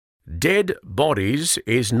Dead Bodies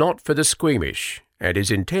is not for the squeamish and is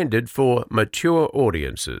intended for mature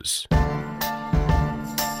audiences.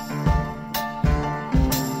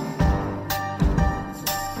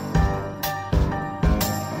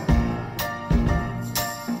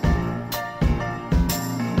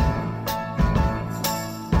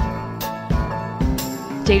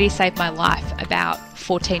 Dee Dee saved my life about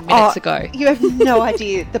 14 minutes ago. You have no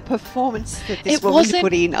idea the performance that this woman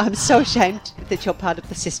put in. I'm so ashamed that you're part of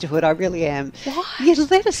the sisterhood. I really am. What? You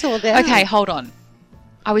let us all down. Okay, hold on.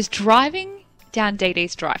 I was driving down Dee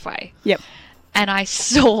Dee's driveway. Yep. And I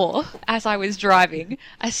saw, as I was driving,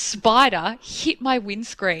 a spider hit my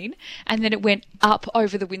windscreen and then it went up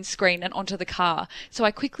over the windscreen and onto the car. So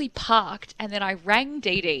I quickly parked and then I rang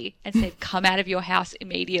Dee Dee and said, come out of your house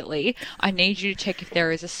immediately. I need you to check if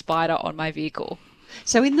there is a spider on my vehicle.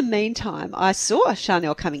 So in the meantime, I saw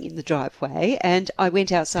Chanel coming in the driveway and I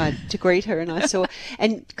went outside to greet her and I saw,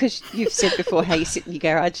 and because you've said before how you sit in your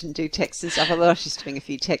garage and do texts and stuff, I thought, oh, she's doing a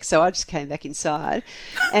few texts. So I just came back inside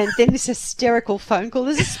and then this hysterical phone call,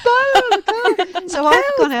 there's a spider on the car. So I've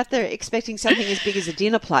gone out there expecting something as big as a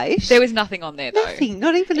dinner plate. There was nothing on there, though. Nothing,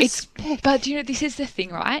 not even a speck. But do you know, this is the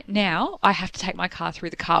thing, right? Now I have to take my car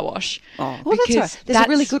through the car wash. Oh, well, that's right. There's a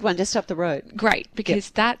really good one just up the road. Great,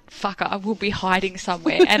 because that fucker will be hiding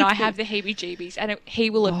somewhere and I have the heebie-jeebies and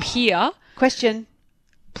he will appear. Question.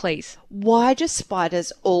 Please. Why do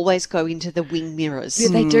spiders always go into the wing mirrors? Yeah,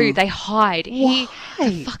 they do. They hide. Why?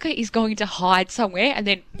 The fucker is going to hide somewhere and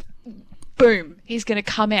then, boom, he's going to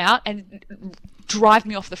come out and drive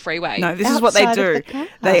me off the freeway. No, this is what they do.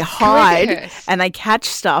 They hide and they catch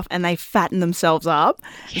stuff and they fatten themselves up.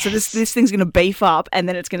 Yes. So this thing's going to beef up and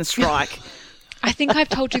then it's going to strike. I think I've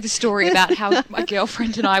told you the story about how my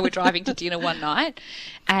girlfriend and I were driving to dinner one night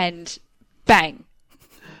and bang,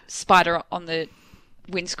 spider on the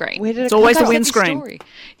windscreen. Where did it's always the windscreen.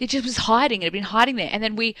 It just was hiding. It had been hiding there. And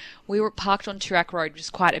then we were parked on Toorak Road, which is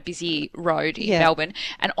quite a busy road in Melbourne.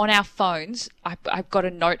 And on our phones, I got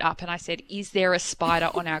a note up and I said, is there a spider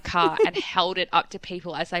on our car? And held it up to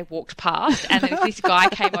people as they walked past. And then this guy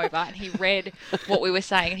came over and he read what we were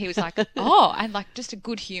saying and he was like, oh, and like just a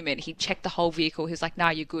good human. He checked the whole vehicle. He was like, no,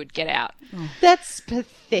 you're good. Get out. That's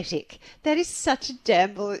pathetic. That is such a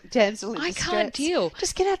damsel in distress. I can't deal.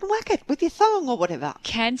 Just get out and whack it with your thong or whatever.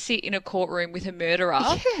 Can sit in a courtroom with a murderer.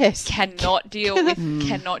 Yes. Cannot deal with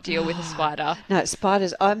a spider. No,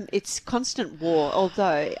 spiders. It's constant war.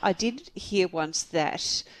 Although I did hear once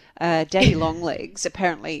that daddy longlegs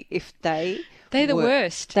apparently, if they're the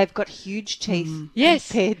worst. They've got huge teeth. Yes.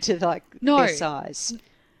 Compared to their size.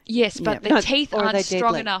 Yes, but the teeth aren't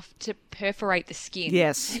strong enough to perforate the skin.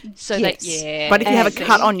 Yes. So yes. But if you have a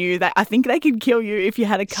cut on you, I think they could kill you if you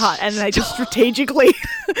had a cut and they just strategically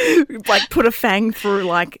like put a fang through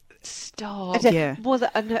like. Stop. Yeah. Well,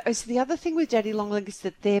 so the other thing with daddy longlegs is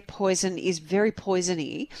that their poison is very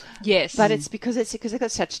poisony. Yes. But it's because they've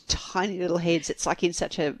got such tiny little heads. It's like in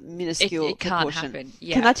such a minuscule it can't proportion. happen.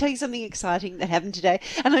 Yeah. Can I tell you something exciting that happened today?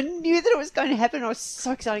 And I knew that it was going to happen. I was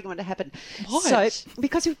so excited when it happened. What? So,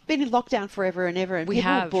 because we've been in lockdown forever and ever and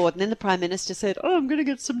people were bored. And then the Prime Minister said, oh, I'm going to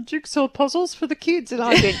get some jigsaw puzzles for the kids. And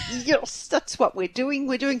I went, yes, that's what we're doing.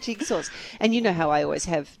 We're doing jigsaws. And you know how I always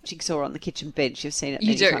have jigsaw on the kitchen bench. You've seen it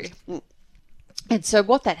many times. And so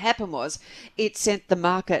what that happened was it sent the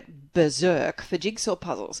market berserk for jigsaw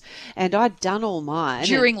puzzles. And I'd done all mine.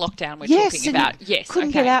 During lockdown we're talking about. Yes,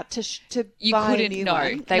 couldn't get out to you buy couldn't, a new no,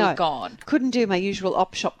 one. They were gone. Couldn't do my usual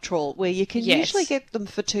op shop trawl where you can usually get them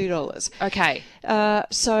for $2. Okay.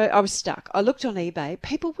 So I was stuck. I looked on eBay.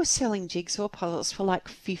 People were selling jigsaw puzzles for like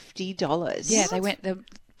 $50. Yeah, they went... The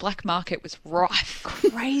black market was rife.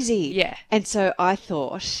 Crazy. Yeah. And so I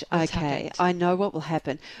thought, okay, I know what will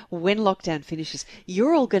happen. When lockdown finishes,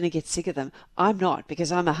 you're all going to get sick of them. I'm not,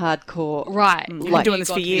 because I'm a hardcore... Right. You've been doing this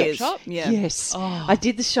for years. Yeah. Yes. Oh. I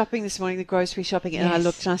did the shopping this morning, the grocery shopping, and I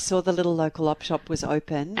looked and I saw the little local op shop was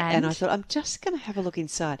open. And I thought, I'm just going to have a look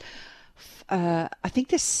inside. I think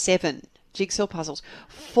there's 7 jigsaw puzzles.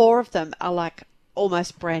 4 of them are like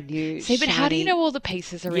almost brand new. See, but how do you know all the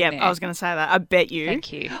pieces are in there? Yeah, I was going to say that. I bet you.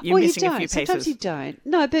 Thank you. You're missing a few pieces. Sometimes you don't.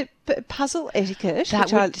 No, but puzzle etiquette, which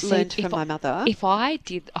I learned from my mother. If I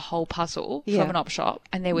did a whole puzzle from an op shop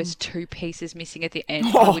and there was 2 pieces missing at the end,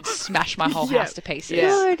 I would smash my whole house to pieces.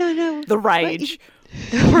 Yeah. No. The rage.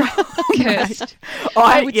 Cursed.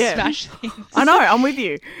 I would smash things. I know, I'm with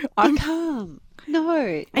you. I'm calm. No.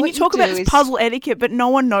 And you talk about this puzzle etiquette, but no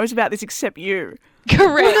one knows about this except you. Correct.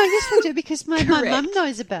 Well, no, yes, they do, because my Correct. mum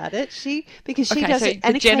knows about it. She does so it.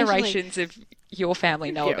 the generations of your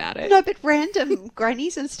family know about it. No, but random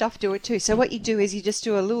grannies and stuff do it too. So what you do is you just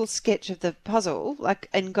do a little sketch of the puzzle,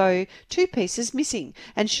 and go 2 pieces missing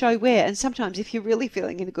and show where. And sometimes if you're really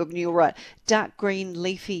feeling in a good mood, you'll write dark green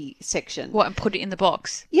leafy section. What, and put it in the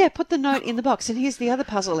box? Yeah, put the note in the box. And here's the other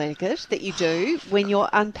puzzle etiquette that you do when you're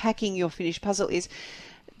unpacking your finished puzzle is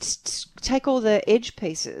take all the edge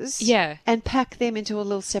pieces and pack them into a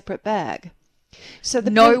little separate bag. So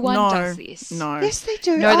no one does this. No. Yes, they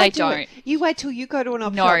do. No, they don't. You wait till you go to an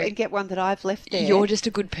op shop and get one that I've left there. You're just a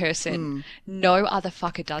good person. No other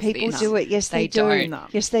fucker does this. People do it. Yes, they do. Don't. No.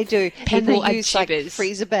 Yes, they do. People and they are use chibbers.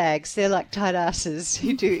 freezer bags. They're like tight asses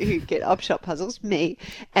who get op shop puzzles. Me,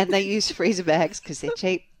 and they use freezer bags because they're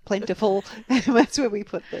cheap, plentiful, and that's where we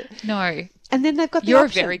put them. No. And then they've got. You're a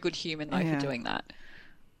very good human though for doing that.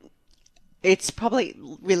 It's probably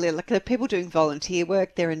really like the people doing volunteer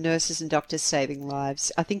work. There are nurses and doctors saving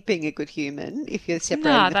lives. I think being a good human, if you're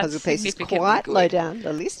separating the puzzle pieces, is quite low down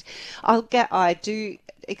the list. I do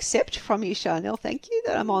accept from you, Chanel, thank you,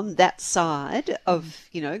 that I'm on that side of,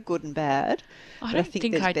 good and bad. I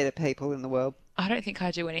think there's better people in the world. I don't think I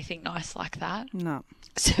do anything nice like that. No.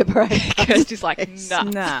 Separate. Kirsty's like,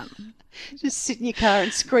 nah. Just sit in your car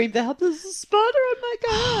and scream out, there's a spider in my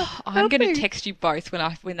car. I'm going to text you both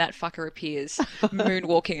when that fucker appears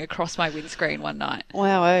moonwalking across my windscreen one night.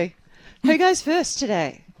 Wow. Who goes first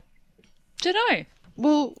today? Dunno.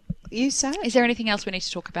 Well, you say. Is there anything else we need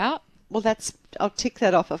to talk about? Well, I'll tick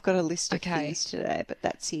that off. I've got a list of things today, but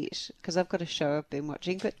that's it. Because I've got a show I've been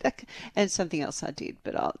watching, and something else I did,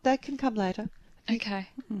 but that can come later. Okay.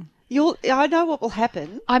 I know what will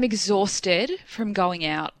happen. I'm exhausted from going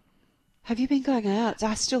out. Have you been going out?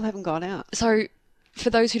 I still haven't gone out. So,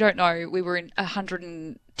 for those who don't know, we were in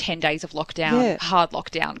 110 days of lockdown, hard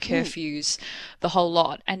lockdown, curfews, the whole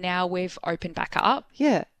lot. And now we've opened back up.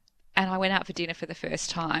 Yeah. And I went out for dinner for the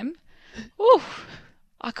first time. Ooh,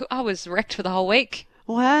 I was wrecked for the whole week.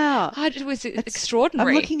 Wow. It was extraordinary.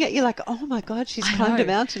 I'm looking at you like, oh my God, she's climbed a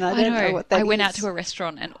mountain. I don't know what that is. I went out to a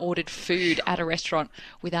restaurant and ordered food at a restaurant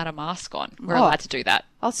without a mask on. We're allowed to do that.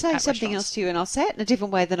 I'll say something else to you, and I'll say it in a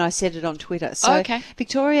different way than I said it on Twitter. So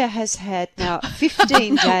Victoria has had now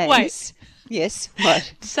 15 days. Wait. Yes,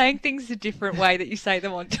 what? Saying things a different way that you say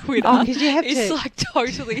them on Twitter. Oh, because you have it's like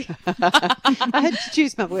totally. I had to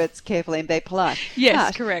choose my words carefully and be polite. Yes,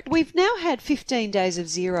 but correct. We've now had 15 days of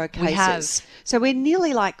 0 cases. We have. So we're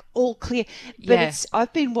nearly like all clear. But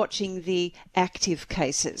I've been watching the active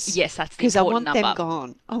cases. Yes, that's the because I want number. them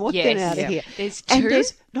gone. I want them out of here. There's 2. And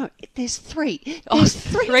there's 3. There's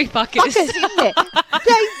 3 fuckers in there.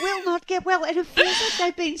 They will not get well, and it feels like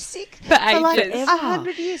they've been sick for like ages.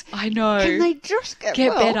 100 years. I know. Can they just get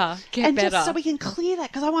well? better? Get better. Just so we can clear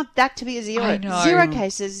that, because I want that to be a 0. I know. 0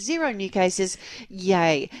 cases, 0 new cases.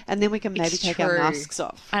 Yay! And then we can maybe take our masks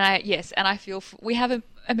off. And I feel we have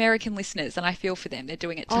American listeners, and I feel for them. They're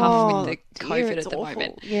doing it tough with the COVID at the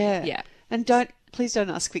moment. Yeah. And please don't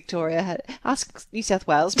ask Victoria. Ask New South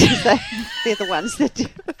Wales, because they're the ones that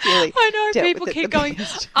really. I know people keep going.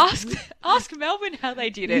 Ask Melbourne how they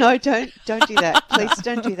did it. No, don't do that. Please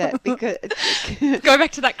don't do that, because go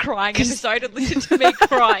back to that crying episode and listen to me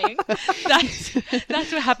crying. That's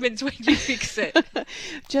what happens when you fix it.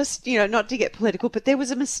 Just not to get political, but there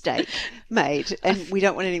was a mistake made, and we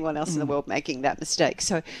don't want anyone else in the world making that mistake.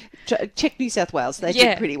 So check New South Wales; they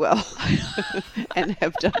did pretty well, and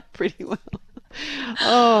have done pretty well.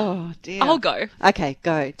 Oh dear! I'll go. Okay,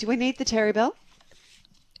 go. Do we need the Terry Bell?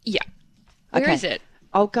 Yeah. Where is it?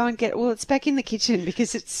 I'll go and get it. Well, it's back in the kitchen,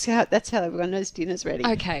 because that's how everyone knows dinner's ready.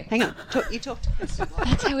 Okay. Hang on. You talk to Kristen.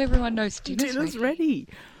 That's how everyone knows dinner's ready.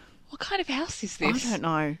 What kind of house is this? I don't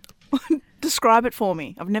know. Describe it for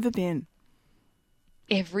me. I've never been.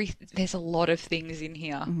 There's a lot of things in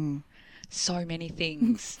here. So many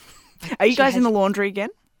things. Are you guys in the laundry again?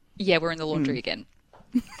 Yeah, we're in the laundry again.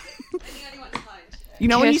 You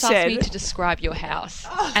know, when you asked me to describe your house,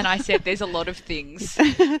 and I said there's a lot of things.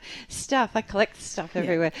 Stuff. I collect stuff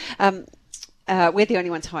everywhere. We're the only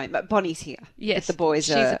ones home, but Bonnie's here. Yes, but the boys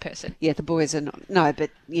she's a person. Yeah, the boys are not. No, but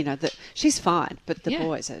she's fine. But the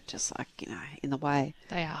boys are just like in the way.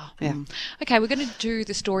 They are. Yeah. Okay, we're going to do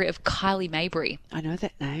the story of Kylie Mabry. I know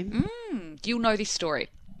that name. You'll know this story.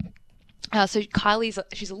 So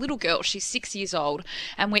she's a little girl. She's 6 years old,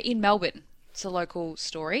 and we're in Melbourne. It's a local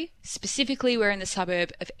story. Specifically, we're in the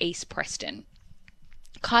suburb of East Preston.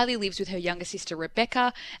 Kylie lives with her younger sister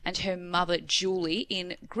Rebecca and her mother Julie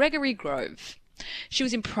in Gregory Grove. She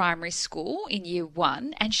was in primary school in year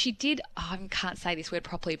 1, and she did, I can't say this word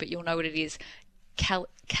properly, but you'll know what it is,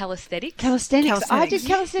 calisthenics. Calisthenics. I did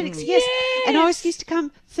calisthenics, yes. And I always used to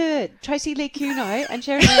come third. Tracy Lee Cuno and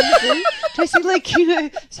Sharon Anderson. Tracy Lee Cuno,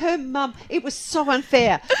 her mum. It was so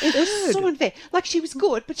unfair. It was so unfair. Like, she was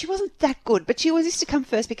good, but she wasn't that good. But she always used to come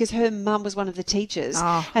first because her mum was one of the teachers.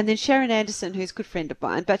 Oh. And then Sharon Anderson, who's a good friend of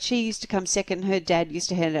mine, but she used to come second. Her dad used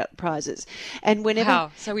to hand out prizes. And whenever...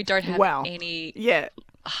 Wow. So we don't have any... Yeah.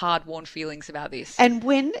 hard-won feelings about this. And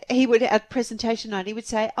when he would, at presentation night, he would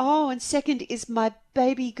say, "Oh, and second is my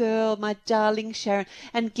baby girl, my darling Sharon,"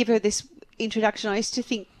 and give her this introduction. I used to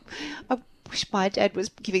think, I wish my dad was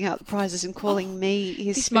giving out the prizes and calling me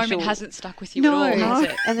his This special... moment hasn't stuck with you at all, has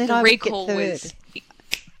it? And then the I recall would get third. was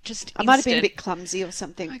just I might have been a bit clumsy or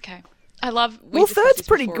something. Okay. I love... Well, third's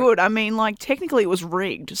pretty good. I mean, like, technically it was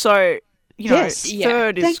rigged, so... You know,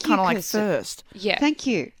 third is kind of like first. Yeah. Thank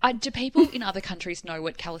you. Do people in other countries know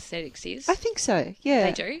what calisthenics is? I think so, yeah.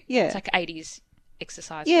 They do? Yeah. It's like 80s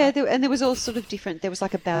exercise. Yeah, right? and there was all sort of different. There was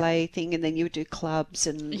like a ballet thing, and then you would do clubs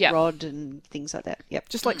and rod and things like that. Yep.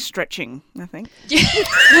 Just like stretching, I think. Yeah.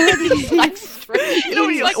 Like stretching. You know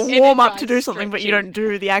when you like warm up to do something, but you don't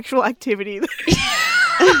do the actual activity.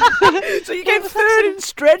 So you came third in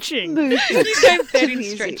stretching. You came third in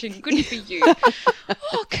stretching. Good for you.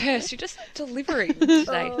 Oh, Kirst, you're just delivering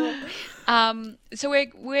today. So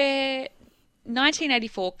we're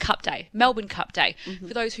 1984 Cup Day, Melbourne Cup Day. Mm-hmm.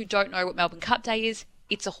 For those who don't know what Melbourne Cup Day is,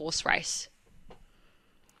 it's a horse race.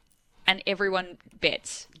 And everyone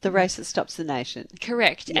bets. The race that stops the nation.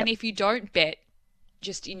 Correct. Yep. And if you don't bet,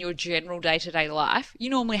 just in your general day-to-day life, you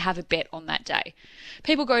normally have a bet on that day.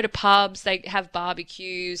 People go to pubs, they have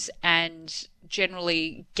barbecues, and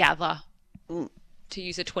generally gather, to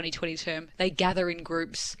use a 2020 term, they gather in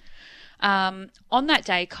groups. On that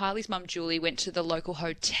day, Kylie's mum, Julie, went to the local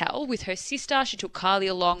hotel with her sister. She took Kylie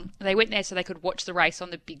along. They went there so they could watch the race on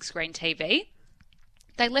the big screen TV.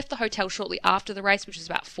 They left the hotel shortly after the race, which was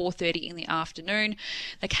about 4:30 in the afternoon.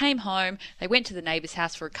 They came home. They went to the neighbour's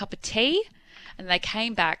house for a cup of tea. And they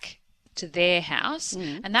came back to their house,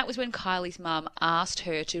 and that was when Kylie's mum asked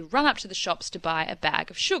her to run up to the shops to buy a bag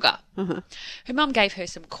of sugar. Her mum gave her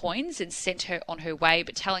some coins and sent her on her way,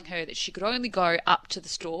 but telling her that she could only go up to the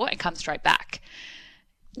store and come straight back.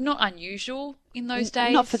 Not unusual in those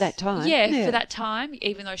days. Not for that time. Yeah, for that time.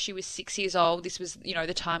 Even though she was 6 years old, this was,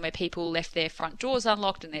 the time where people left their front doors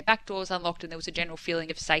unlocked and their back doors unlocked, and there was a general feeling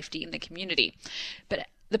of safety in the community. But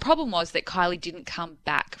the problem was that Kylie didn't come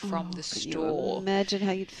back from the store. Imagine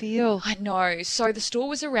how you'd feel. I know. So the store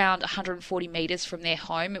was around 140 metres from their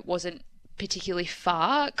home. It wasn't particularly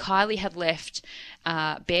far. Kylie had left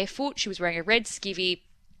barefoot. She was wearing a red skivvy,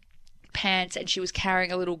 pants, and she was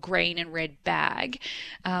carrying a little green and red bag.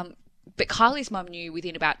 But Kylie's mum knew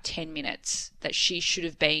within about 10 minutes that she should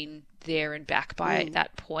have been there and back by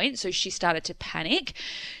that point. So she started to panic.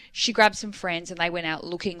 She grabbed some friends and they went out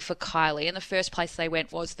looking for Kylie. And the first place they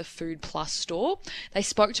went was the Food Plus store. They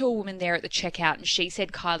spoke to a woman there at the checkout, and she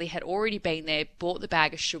said Kylie had already been there, bought the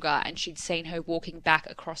bag of sugar, and she'd seen her walking back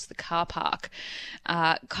across the car park.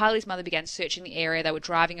 Kylie's mother began searching the area. They were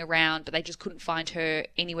driving around, but they just couldn't find her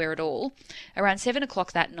anywhere at all. Around 7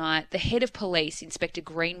 o'clock that night, the head of police, Inspector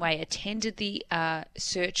Greenway, attended the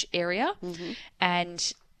search area,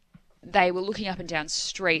 and they were looking up and down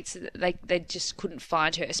streets. They just couldn't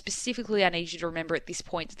find her. Specifically, I need you to remember at this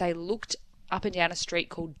point, they looked up and down a street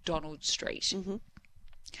called Donald Street.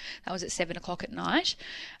 That was at 7 o'clock at night.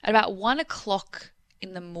 At about 1 o'clock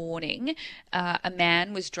in the morning, a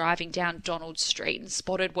man was driving down Donald Street and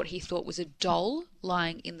spotted what he thought was a doll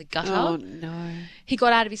lying in the gutter. Oh, no. He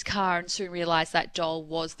got out of his car and soon realised that doll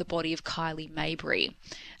was the body of Kylie Mabry.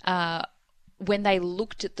 When they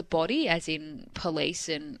looked at the body, as in police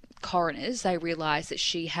and coroners, they realised that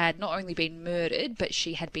she had not only been murdered, but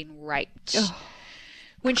she had been raped.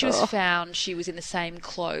 When she was found, she was in the same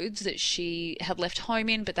clothes that she had left home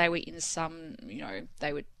in, but they were in some,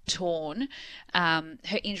 they were torn.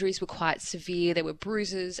 Her injuries were quite severe. There were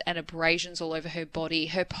bruises and abrasions all over her body.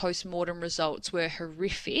 Her post-mortem results were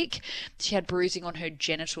horrific. She had bruising on her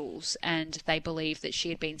genitals, and they believed that she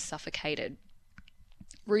had been suffocated.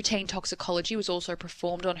 Routine toxicology was also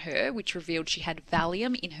performed on her, which revealed she had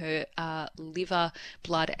Valium in her liver,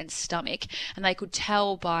 blood, and stomach, and they could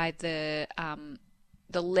tell by the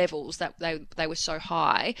levels that they were so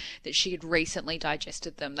high that she had recently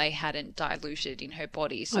digested them. They hadn't diluted in her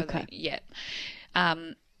body. So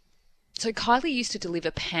so Kylie used to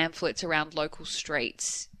deliver pamphlets around local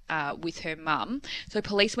streets with her mum. So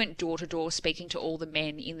police went door to door speaking to all the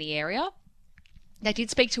men in the area. They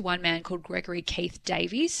did speak to one man called Gregory Keith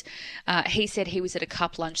Davies. He said he was at a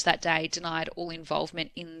cup lunch that day, denied all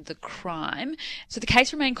involvement in the crime. So the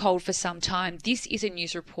case remained cold for some time. This is a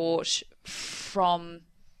news report from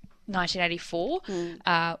 1984,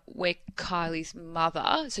 where Kylie's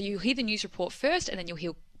mother... So you hear the news report first, and then you'll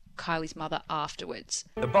hear Kylie's mother afterwards.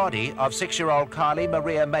 The body of 6-year-old Kylie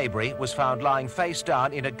Maria Mabry was found lying face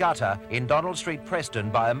down in a gutter in Donald Street,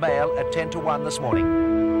 Preston, by a male at 10 to 1 this morning.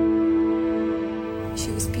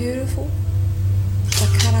 She was beautiful.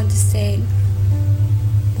 I can't understand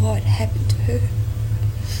what happened to her.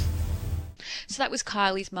 So that was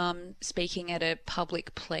Kylie's mum speaking at a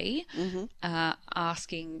public plea,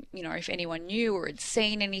 asking, if anyone knew or had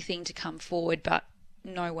seen anything to come forward, but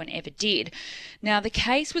no one ever did. Now, the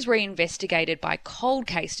case was reinvestigated by cold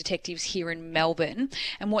case detectives here in Melbourne,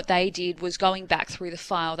 and what they did was, going back through the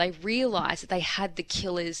file, they realised that they had the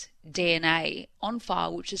killer's DNA on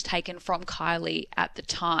file, which was taken from Kylie at the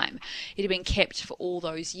time. It had been kept for all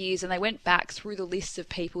those years, and they went back through the lists of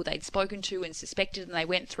people they'd spoken to and suspected, and they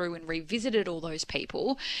went through and revisited all those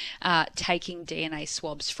people, taking DNA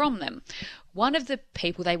swabs from them. One of the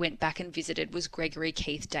people they went back and visited was Gregory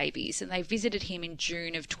Keith Davies, and they visited him in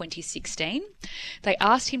June of 2016. They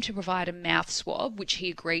asked him to provide a mouth swab, which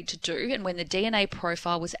he agreed to do, and when the DNA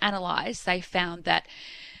profile was analysed, they found that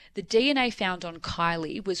the DNA found on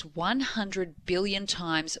Kylie was 100 billion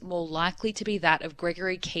times more likely to be that of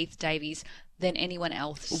Gregory Keith Davies than anyone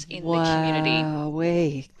else in the community. Wow,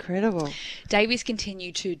 incredible. Davies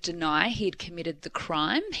continued to deny he had committed the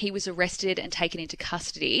crime. He was arrested and taken into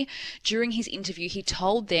custody. During his interview, he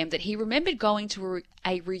told them that he remembered going to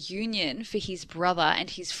a reunion for his brother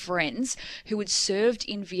and his friends who had served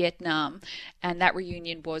in Vietnam, and that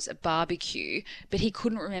reunion was a barbecue, but he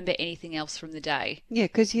couldn't remember anything else from the day. Yeah,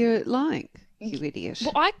 because you're lying. You idiot.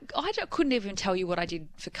 Well, I couldn't even tell you what I did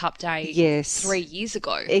for Cup Day 3 years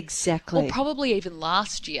ago. Exactly. Or probably even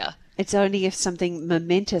last year. It's only if something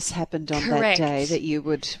momentous happened on that day that you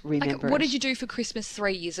would remember what did you do for Christmas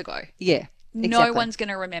 3 years ago? Yeah. Exactly. No one's going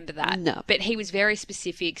to remember that. No. But he was very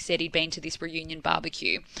specific, said he'd been to this reunion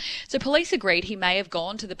barbecue. So police agreed he may have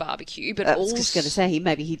gone to the barbecue, but I was just going to say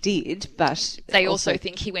maybe he did, but... They also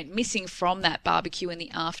think he went missing from that barbecue in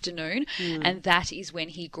the afternoon, and that is when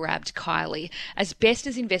he grabbed Kylie. As best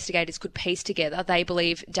as investigators could piece together, they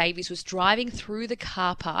believe Davies was driving through the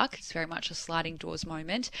car park, it's very much a sliding doors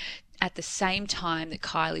moment, at the same time that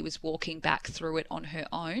Kylie was walking back through it on her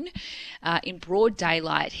own. In broad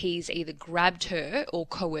daylight, he's either grabbed her or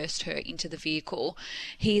coerced her into the vehicle.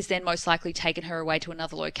 He has then most likely taken her away to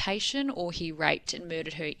another location, or he raped and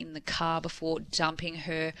murdered her in the car before dumping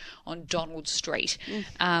her on Donald Street.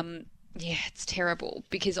 Yeah, it's terrible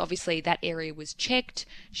because obviously that area was checked,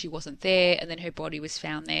 she wasn't there, and then her body was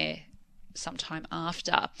found there sometime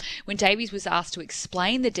after. When Davies was asked to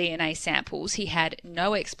explain the DNA samples, he had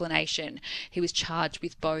no explanation. He was charged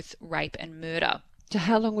with both rape and murder. So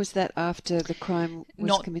how long was that after the crime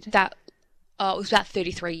was committed? It was about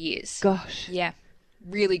 33 years. Gosh. Yeah.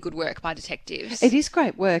 Really good work by detectives. It is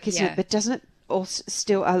great work, isn't it? But doesn't it also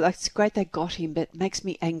still, it's great they got him, but it makes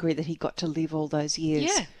me angry that he got to live all those years.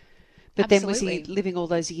 Yeah. But absolutely. then was he living all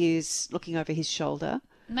those years looking over his shoulder?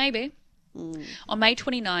 Maybe. On May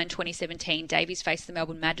 29, 2017, Davies faced the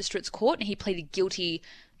Melbourne Magistrates Court and he pleaded guilty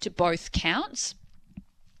to both counts.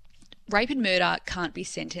 Rape and murder can't be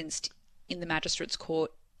sentenced in the Magistrates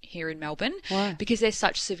Court here in Melbourne. Why? Because they're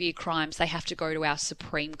such severe crimes, they have to go to our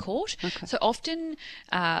Supreme Court. Okay. So often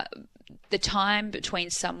the time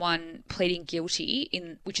between someone pleading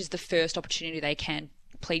guilty, which is the first opportunity they can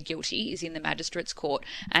plead guilty, is in the Magistrates Court,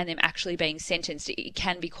 and them actually being sentenced, it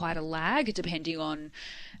can be quite a lag depending on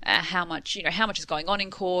how much is going on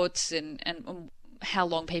in courts and how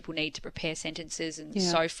long people need to prepare sentences and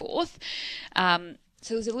so forth.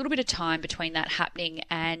 So there's a little bit of time between that happening,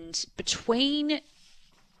 and between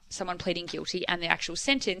someone pleading guilty and the actual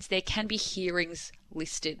sentence, there can be hearings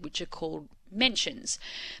listed, which are called mentions.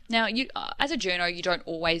 Now, you, as a journo, you don't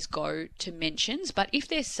always go to mentions, but if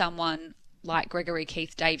there's someone like Gregory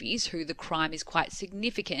Keith Davies, who the crime is quite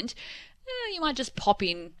significant, you might just pop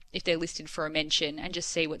in if they're listed for a mention and just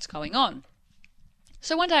see what's going on.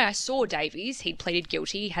 So one day I saw Davies, he'd pleaded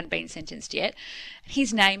guilty, he hadn't been sentenced yet.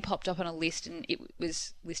 His name popped up on a list and it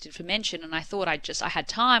was listed for mention, and I thought I had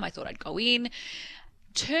time, I thought I'd go in.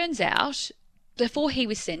 Turns out, before he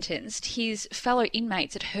was sentenced, his fellow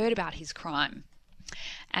inmates had heard about his crime.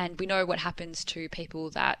 And we know what happens to people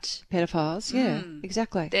that... Pedophiles, yeah,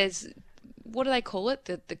 exactly. There's... What do they call it?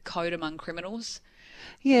 The code among criminals?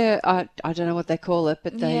 Yeah, I don't know what they call it,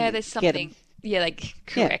 but they there's something. Yeah,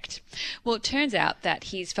 correct. Yeah. Well, it turns out that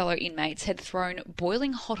his fellow inmates had thrown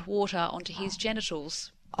boiling hot water onto his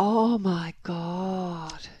genitals Oh, my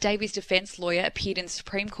God. Davy's defence lawyer appeared in the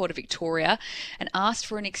Supreme Court of Victoria and asked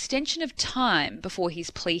for an extension of time before his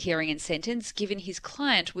plea hearing and sentence, given his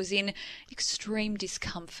client was in extreme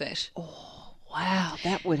discomfort. Oh, wow,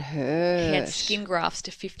 that would hurt. He had skin grafts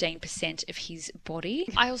to 15% of his body.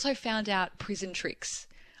 I also found out prison tricks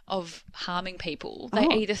of harming people. They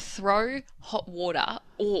either throw hot water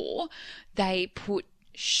or they put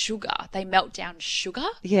sugar. They melt down sugar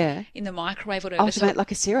in the microwave or whatever. To make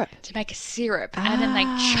like a syrup. To make a syrup. And then they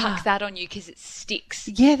chuck that on you because it sticks.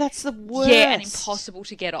 Yeah, that's the worst. Yeah, and impossible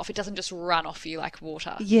to get off. It doesn't just run off you like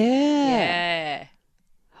water. Yeah.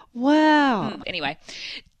 Wow. Anyway,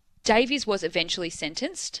 Davies was eventually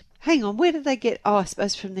sentenced. Hang on, where did they get... Oh, I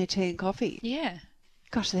suppose from their tea and coffee. Yeah.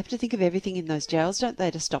 Gosh, they have to think of everything in those jails, don't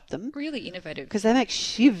they, to stop them? Really innovative. Because they make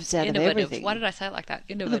shivs out of everything. Why did I say it like that?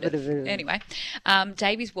 Innovative. Anyway,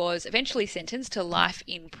 Davies was eventually sentenced to life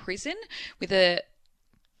in prison with a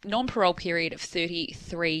non-parole period of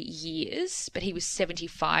 33 years, but he was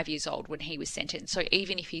 75 years old when he was sentenced. So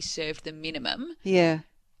even if he served the minimum,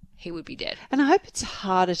 he would be dead. And I hope it's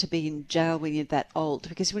harder to be in jail when you're that old,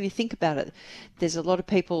 because when you think about it, there's a lot of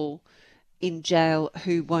people in jail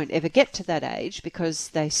who won't ever get to that age because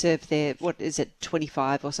they serve their,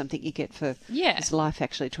 25 or something you get for his life,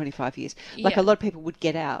 actually, 25 years. Like a lot of people would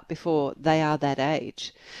get out before they are that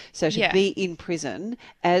age. So to be in prison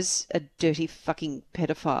as a dirty fucking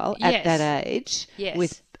pedophile at that age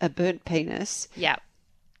with a burnt penis. Yeah.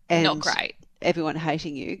 And not great. Everyone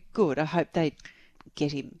hating you. Good. I hope they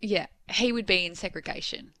get him. Yeah. He would be in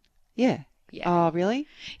segregation. Yeah. Oh, really?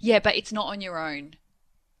 Yeah, but it's not on your own.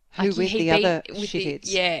 Who with the other shitheads?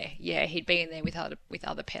 Yeah, he'd be in there with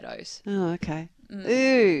other pedos. Oh, okay.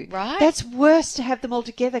 Ooh, right. That's worse to have them all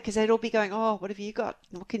together because they'd all be going, "Oh, what have you got?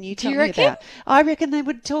 What can you tell me about?" I reckon they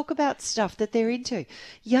would talk about stuff that they're into.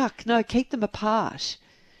 Yuck! No, keep them apart.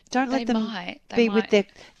 Don't let them be with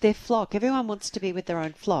their flock. Everyone wants to be with their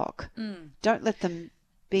own flock. Don't let them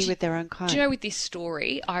be with their own kind. Do you know, with this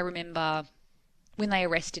story, I remember when they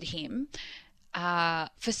arrested him.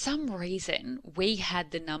 For some reason, we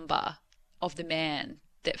had the number of the man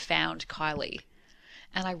that found Kylie,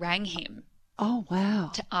 and I rang him. Oh,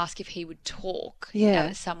 wow. To ask if he would talk. Yeah.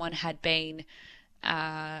 That someone had been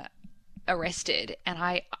arrested, and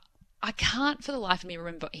I can't for the life of me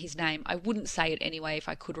remember his name. I wouldn't say it anyway if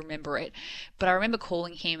I could remember it, but I remember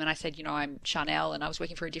calling him and I said, you know, I'm Chanel and I was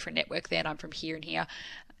working for a different network then. I'm from here and here.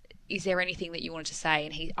 Is there anything that you wanted to say?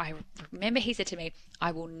 And I remember he said to me,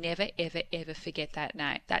 I will never, ever, ever forget that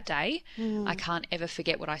day. I can't ever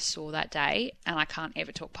forget what I saw that day, and I can't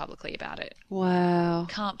ever talk publicly about it. Wow.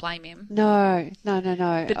 Can't blame him. No. But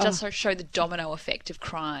it does show the domino effect of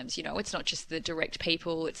crimes. You know, it's not just the direct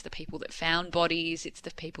people, it's the people that found bodies, it's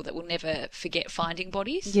the people that will never forget finding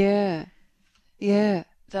bodies. Yeah.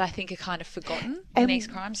 That I think are kind of forgotten in these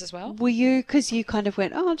crimes as well. Were you, because you kind of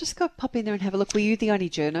went, I'll just go pop in there and have a look. Were you the only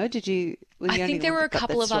journo? I think there were a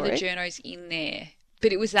couple of other journos in there,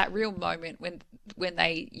 but it was that real moment when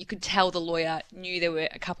you could tell the lawyer knew there were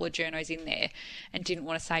a couple of journos in there and didn't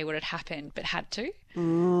want to say what had happened, but had to.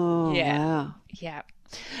 Oh, yeah. Wow. Yeah.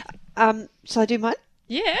 Shall I do mine?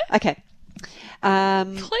 Yeah. Okay.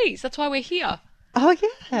 Please, that's why we're here. Oh,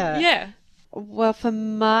 yeah. Yeah. Well, for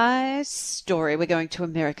my story, we're going to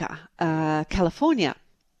America, California,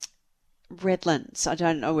 Redlands. I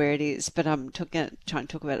don't know where it is, but I'm trying to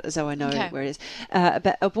talk about it as though I know where it is.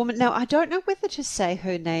 About a woman. Now, I don't know whether to say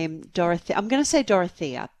her name, Dorothy. I'm going to say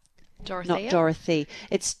Dorothea. Dorothea? Not Dorothy.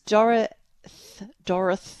 It's Doroth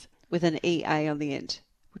with an EA on the end.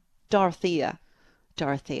 Dorothea.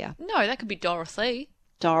 No, that could be Dorothy.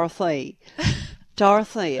 Dorothea.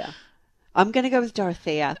 I'm going to go with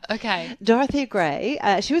Dorothea. Okay. Dorothea Gray.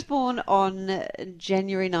 She was born on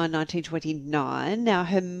January 9, 1929. Now,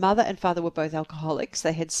 her mother and father were both alcoholics.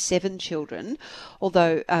 They had 7 children,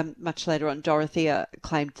 although much later on, Dorothea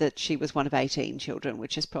claimed that she was one of 18 children,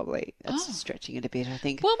 which is probably stretching it a bit, I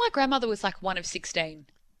think. Well, my grandmother was like one of 16.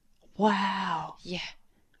 Wow. Yeah.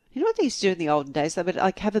 You know what they used to do in the olden days? They would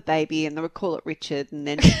have a baby and they would call it Richard, and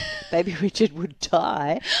then baby Richard would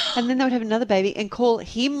die, and then they would have another baby and call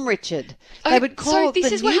him Richard. They would call. So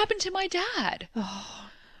this is what happened to my dad. Oh,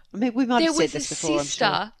 I mean, we might have said this before. There was a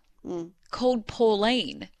sister called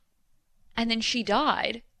Pauline, and then she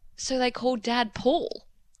died, so they called Dad Paul.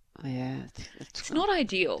 Oh, yeah, it's not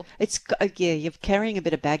ideal. It's you're carrying a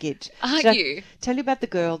bit of baggage. Aren't you? Tell you about the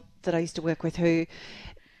girl that I used to work with who.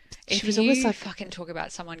 If was you always like, fucking talk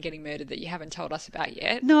about someone getting murdered that you haven't told us about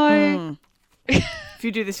yet. No. If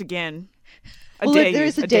you do this again, there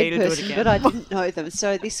is a dead person, but I didn't know them.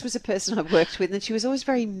 So this was a person I worked with, and she was always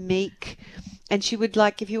very meek And she would,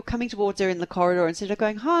 like, if you were coming towards her in the corridor, instead of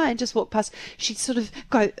going hi and just walk past, she'd sort of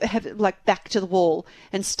go have it, like, back to the wall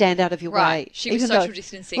and stand out of your way. She was social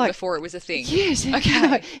distancing before it was a thing. Yes.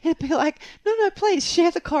 Okay. It'd be like, no, please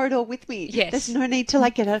share the corridor with me. Yes. There's no need to,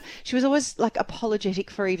 like, get out. She was always, like, apologetic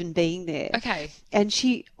for even being there. Okay. And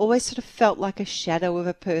she always sort of felt like a shadow of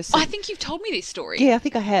a person. I think you've told me this story. Yeah, I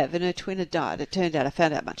think I have. And her twin had died. It turned out I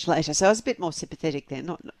found out much later. So I was a bit more sympathetic then,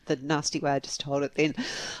 not the nasty way I just told it then.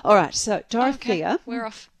 All right, so Dorothea. Okay, we're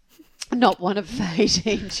off. Not one of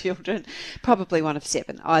 18 children, probably one of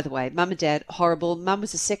 7. Either way, Mum and Dad, horrible. Mum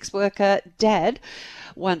was a sex worker. Dad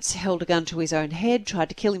once held a gun to his own head, tried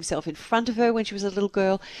to kill himself in front of her when she was a little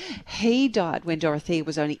girl. He died when Dorothea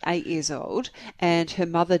was only 8 years old, and her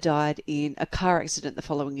mother died in a car accident the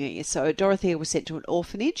following year. So Dorothea was sent to an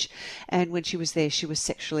orphanage, and when she was there, she was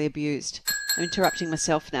sexually abused. I'm interrupting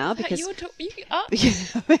myself now because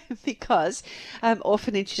because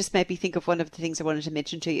orphanage just made me think of one of the things I wanted to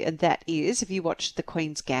mention to you, and that is, have you watched The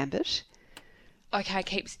Queen's Gambit? Okay,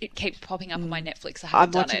 it keeps popping up on my Netflix.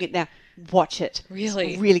 I'm watching it now. Watch it.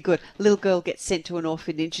 Really? It's really good. Little girl gets sent to an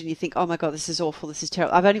orphanage and you think, oh my God, this is awful. This is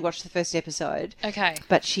terrible. I've only watched the first episode. Okay.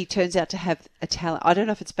 But she turns out to have a talent. I don't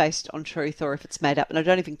know if it's based on truth or if it's made up, and I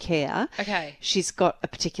don't even care. Okay. She's got a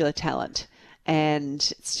particular talent,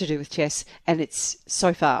 and it's to do with chess, and it's,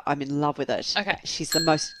 so far, I'm in love with it. Okay. She's the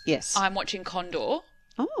most, yes. I'm watching Condor.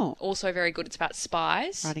 Oh. Also very good. It's about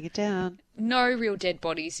spies. Writing it down. No real dead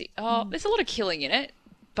bodies. There's a lot of killing in it,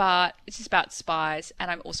 but it's just about spies,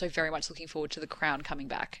 and I'm also very much looking forward to The Crown coming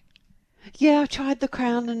back. Yeah, I tried The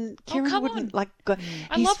Crown, and Kieran wouldn't on. go.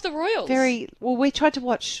 I love the royals.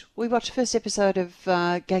 We watched the first episode of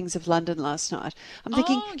Gangs of London last night. I'm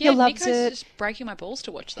thinking he loves Nico's it. Just breaking my balls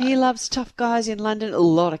to watch that. He loves tough guys in London. A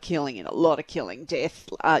lot of killing, death,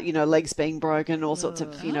 legs being broken, all sorts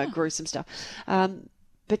of, gruesome stuff.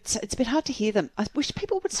 But it's a bit hard to hear them. I wish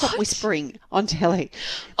people would stop whispering on telly.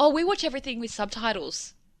 Oh, we watch everything with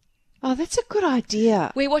subtitles. Oh, that's a good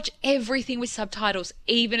idea. We watch everything with subtitles,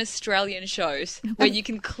 even Australian shows, where you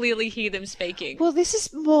can clearly hear them speaking. Well, this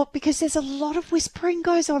is more because there's a lot of whispering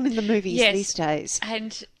goes on in the movies these days.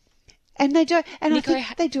 And they don't. And Nico, I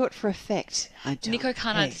think they do it for effect. Nico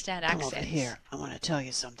can't understand accents. Come over here. I want to tell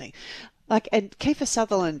you something. And Kiefer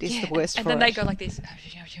Sutherland is the worst for it. And then they go like this.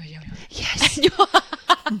 Yes.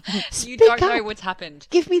 You don't know what's happened.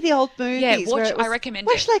 Give me the old movies. Yeah, I recommend it.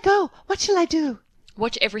 Where shall I go? What shall I do?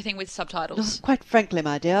 Watch everything with subtitles. No, quite frankly,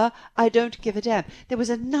 my dear, I don't give a damn. There was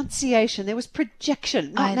enunciation. There was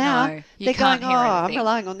projection. Not now. Know. They're going, I'm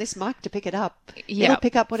relying on this mic to pick it up. Yep. It'll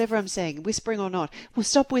pick up whatever I'm saying, whispering or not. Well,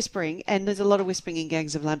 stop whispering. And there's a lot of whispering in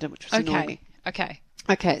Gangs of London, which was annoying me.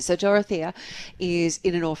 Okay, so Dorothea is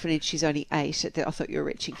in an orphanage. She's only 8. I thought you were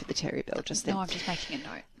reaching for the Terry Bell just then. No, I'm just making a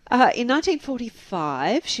note. In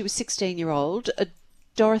 1945, she was 16-year-old.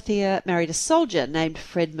 Dorothea married a soldier named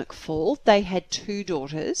Fred McFall. They had 2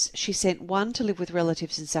 daughters. She sent one to live with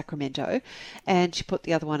relatives in Sacramento, and she put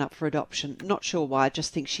the other one up for adoption. Not sure why. I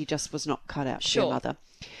just think she just was not cut out for her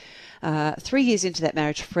mother. 3 years into that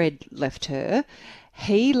marriage, Fred left her.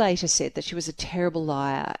 He later said that she was a terrible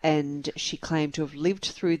liar, and she claimed to have lived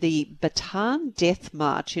through the Bataan Death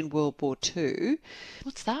March in World War II.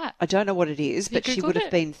 What's that? I don't know what it is, but she would have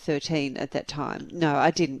been 13 at that time. No, I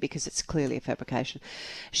didn't, because it's clearly a fabrication.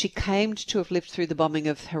 She claimed to have lived through the bombing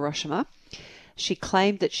of Hiroshima. She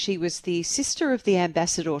claimed that she was the sister of the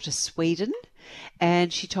ambassador to Sweden,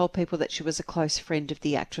 and she told people that she was a close friend of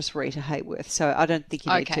the actress Rita Hayworth. So I don't think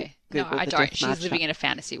you need to Google the Death March. She's living in a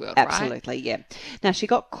fantasy world, Absolutely, yeah. Now, she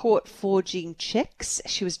got caught forging checks.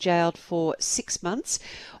 She was jailed for 6 months.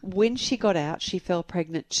 When she got out, she fell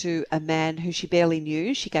pregnant to a man who she barely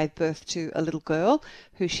knew. She gave birth to a little girl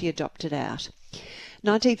who she adopted out.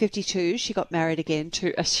 1952, she got married again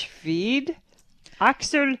to a Swede,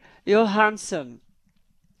 Axel Johansson.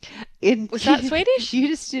 Was that Swedish? You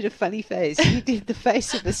just did a funny face. You did the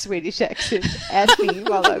face of a Swedish accent at me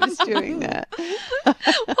while I was doing that.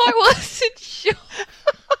 I wasn't sure.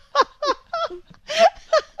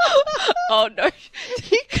 Oh, no.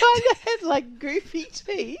 You kind of had like goofy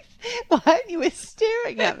teeth while you were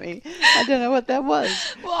staring at me. I don't know what that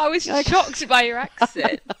was. Well, I was shocked by your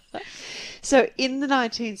accent. So in the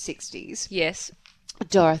 1960s... Yes.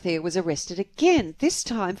 Dorothea was arrested again, this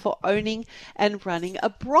time for owning and running a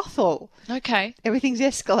brothel. Okay. Everything's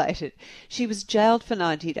escalated. She was jailed for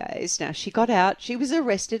 90 days. Now, she got out. She was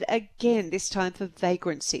arrested again, this time for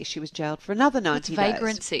vagrancy. She was jailed for another 90 days. What's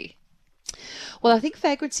vagrancy? Well, I think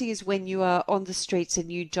vagrancy is when you are on the streets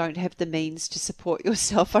and you don't have the means to support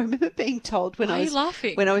yourself. I remember being told when I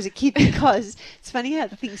was a kid, because it's funny how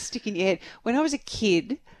things stick in your head. When I was a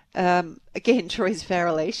kid, Again, Theresa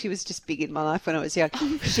Farrelly, she was just big in my life when I was young.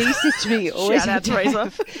 She said to me, always Shout out,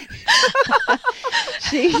 Theresa. Why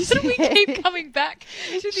do we keep coming back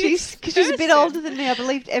to this? Because she's a bit older than me. I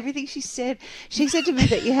believed everything she said. She said to me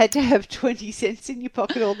that you had to have 20 cents in your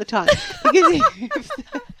pocket all the time. Because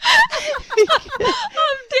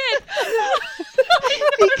I'm dead.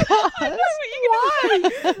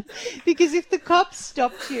 Why? Because if the cops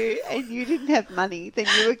stopped you and you didn't have money, then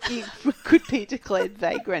you could be declared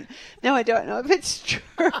vagrant. Now, I don't know if it's true,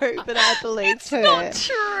 but I believed her. Not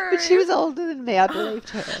true. But she was older than me. I believed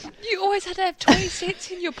her. You always had to have 20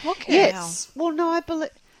 cents in your pocket. Yes. Well, no, I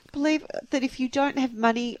believe that if you don't have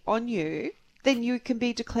money on you, then you can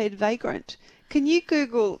be declared vagrant. Can you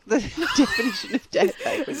Google the definition of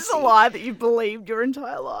vagrancy? Is this a lie that you've believed your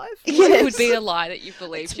entire life? Yes. It would be a lie that you've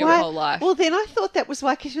believed your whole life. Well, then I thought that was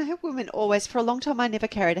why, because you know, women always, for a long time, I never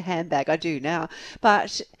carried a handbag. I do now.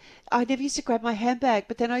 But I never used to grab my handbag.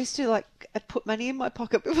 But then I used to, I'd put money in my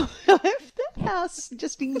pocket before I left the house,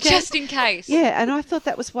 just in case. Just in case. Yeah, and I thought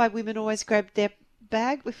that was why women always grabbed their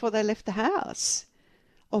bag before they left the house.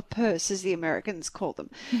 Or purse, as the Americans call them.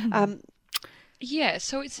 Yeah,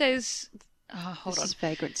 so it says... hold on. This is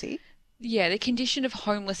vagrancy. Yeah, the condition of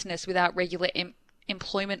homelessness without regular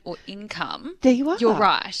employment or income. There you are. You're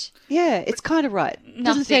right. Yeah, it's kind of right.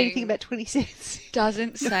 Doesn't say Nothing. anything about 20 cents.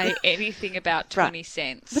 Doesn't say anything about 20 Right.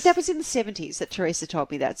 cents. But that was in the 70s that Teresa told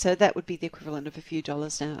me that, so that would be the equivalent of a few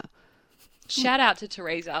dollars now. Shout out to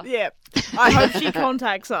Teresa. Yeah. I hope she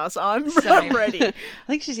contacts us. I'm ready. I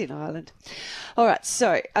think she's in Ireland. All right,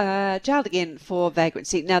 so jailed again for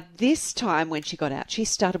vagrancy. Now, this time when she got out, she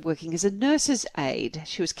started working as a nurse's aide.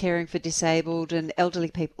 She was caring for disabled and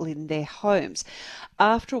elderly people in their homes.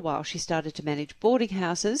 After a while, she started to manage boarding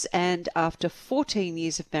houses, and after 14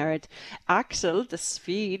 years of marriage, Axel, the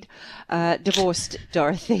Swede, divorced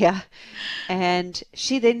Dorothea, and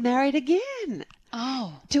she then married again.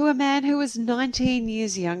 Oh. To a man who was 19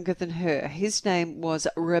 years younger than her. His name was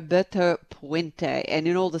Roberto Puente, and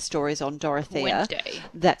in all the stories on Dorothea,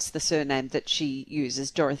 that's the surname that she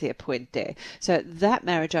uses, Dorothea Puente. So that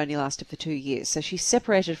marriage only lasted for 2 years. So she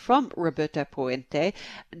separated from Roberto Puente.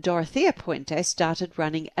 Dorothea Puente started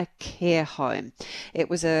running a care home. It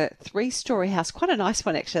was a 3-story house, quite a nice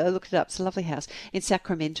one actually. I looked it up. It's a lovely house in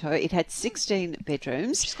Sacramento. It had 16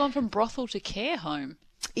 bedrooms. She's gone from brothel to care home.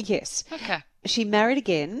 Yes. Okay. She married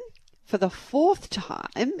again for the 4th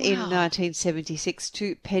time in 1976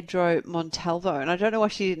 to Pedro Montalvo. And I don't know why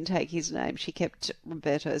she didn't take his name. She kept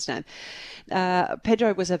Roberto's name.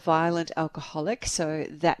 Pedro was a violent alcoholic, so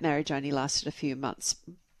that marriage only lasted a few months.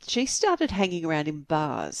 She started hanging around in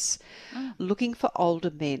bars, looking for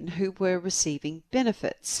older men who were receiving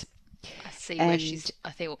benefits. I see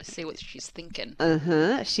what she's thinking.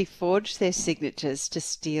 She forged their signatures to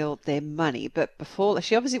steal their money, but before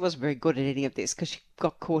she obviously wasn't very good at any of this because she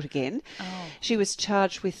got caught again. She was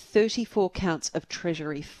charged with 34 counts of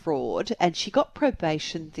treasury fraud, and she got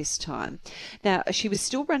probation this time. Now, she was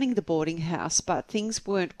still running the boarding house, but things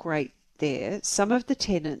weren't great there. Some of the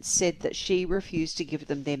tenants said that she refused to give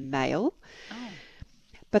them their mail.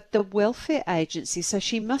 But the welfare agency, so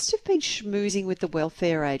she must have been schmoozing with the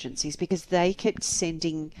welfare agencies because they kept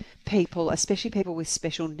sending people, especially people with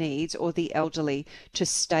special needs or the elderly, to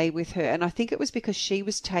stay with her. And I think it was because she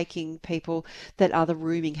was taking people that other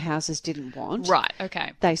rooming houses didn't want. Right,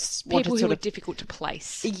 okay. They people who were difficult to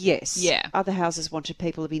place. Yes. Yeah. Other houses wanted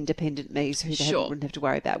people of independent means who they wouldn't have to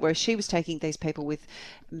worry about, whereas she was taking these people with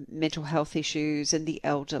mental health issues and the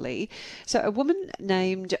elderly. So a woman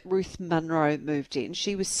named Ruth Munro moved in.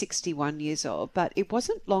 She was 61 years old, but it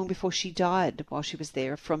wasn't long before she died while she was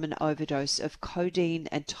there from an overdose of codeine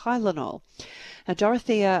and Tylenol. Now,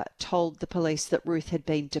 Dorothea told the police that Ruth had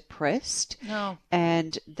been depressed,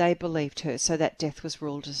 and they believed her, so that death was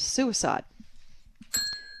ruled as a suicide.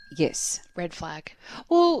 Yes. Red flag.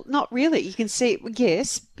 Well, not really. You can see,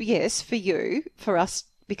 yes, for you, for us,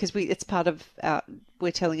 because it's part of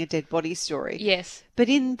we're telling a dead body story. Yes. But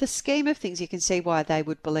in the scheme of things, you can see why they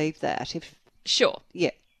would believe that. Sure.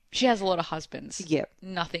 Yeah. She has a lot of husbands. Yeah.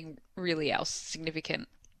 Nothing really else significant.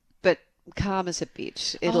 But karma's a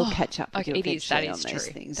bitch. It'll catch up with you it is. That eventually is on true. these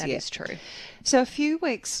things. That is true. So a few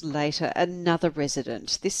weeks later, another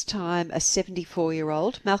resident, this time a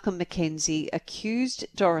 74-year-old, Malcolm Mackenzie, accused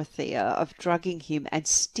Dorothea of drugging him and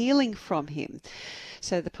stealing from him.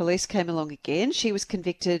 So the police came along again. She was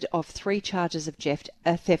convicted of 3 charges of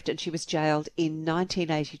theft, and she was jailed in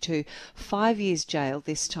 1982. 5 years jail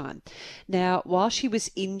this time. Now, while she was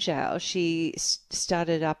in jail, she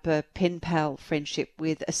started up a pen pal friendship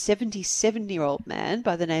with a 77-year-old man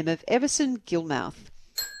by the name of Everson Gilmouth.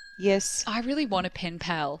 Yes. I really want a pen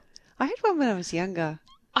pal. I had one when I was younger.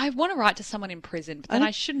 I want to write to someone in prison, but then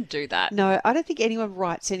I shouldn't do that. No, I don't think anyone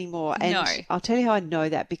writes anymore. And No. I'll tell you how I know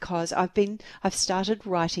that, because I've started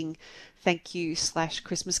writing thank you /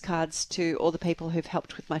 Christmas cards to all the people who've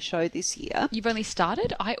helped with my show this year. You've only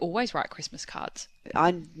started? I always write Christmas cards.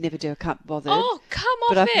 I never do. I can't bother. Oh, come off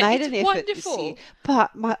But I've it. made It's an effort wonderful. this year.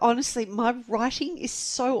 But honestly, my writing is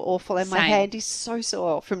so awful, and my Same. hand is so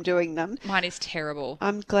sore from doing them. Mine is terrible.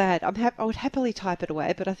 I'm glad. I would happily type it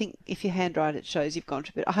away, but I think if you handwrite it, shows you've gone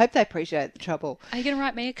to bit. I hope they appreciate the trouble. Are you going to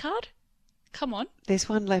write me a card? Come on. There's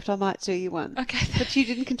one left. I might do you one. Okay. But you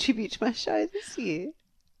didn't contribute to my show this year.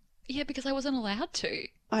 Yeah, because I wasn't allowed to.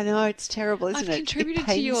 I know, it's terrible, isn't it? I've contributed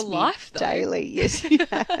It to your pains me life, though. daily. Yes, you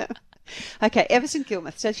have. Okay, Everson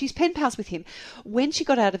Gilmouth. So she's pen pals with him. When she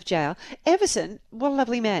got out of jail, Everson, what a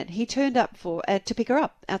lovely man. He turned up to pick her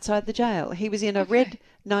up outside the jail. He was in a red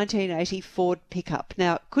 1980 Ford pickup.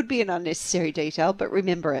 Now, it could be an unnecessary detail, but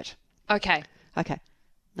remember it. Okay. Okay.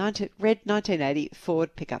 Red 1980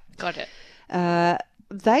 Ford pickup. Got it.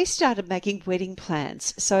 They started making wedding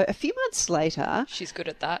plans. So a few months later, She's good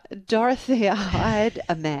at that. Dorothea hired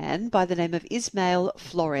a man by the name of Ismael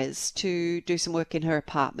Flores to do some work in her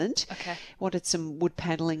apartment. Okay. Wanted some wood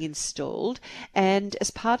panelling installed. And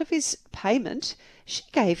as part of his payment, she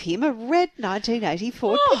gave him a red 1980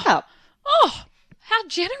 Ford pickup. Oh, how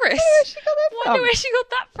generous. Where she got that Wonder from? where she got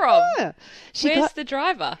that from. Yeah. Where's the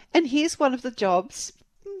driver? And here's one of the jobs.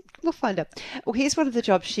 We'll find out. Well, here's one of the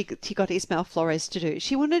jobs she got Ismael Flores to do.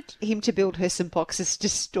 She wanted him to build her some boxes to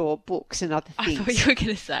store books and other I things. thought you were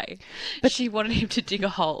going to say she wanted him to dig a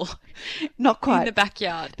hole Not quite. in the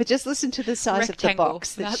backyard. But just listen to the size of the Rectangle,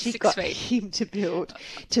 box that about she 6 got feet. him to build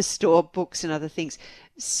to store books and other things.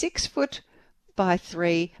 6 foot by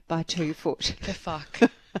 3 by 2 foot. The fuck.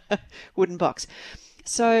 Wooden box.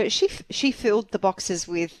 So she filled the boxes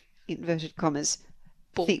with, inverted commas,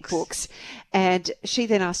 thick books, and she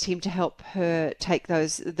then asked him to help her take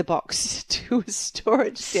the box to a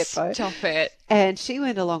storage depot. Stop it. And she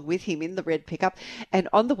went along with him in the red pickup. And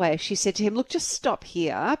on the way, she said to him, look, just stop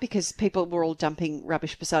here, because people were all dumping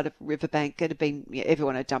rubbish beside a riverbank.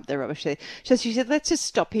 Everyone had dumped their rubbish there. So she said, let's just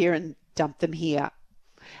stop here and dump them here.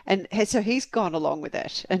 And so he's gone along with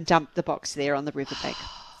it and dumped the box there on the riverbank.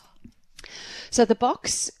 So the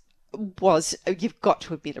box was, you've got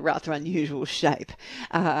to admit, a rather unusual shape.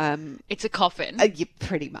 It's a coffin. Yeah,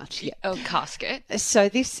 pretty much, yeah. A casket. So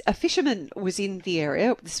a fisherman was in the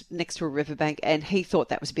area next to a riverbank, and he thought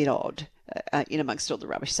that was a bit odd in amongst all the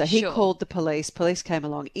rubbish. So he called the police. Police came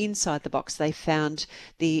along. Inside the box, they found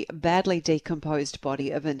the badly decomposed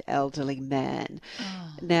body of an elderly man.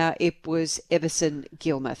 Oh. Now, it was Everson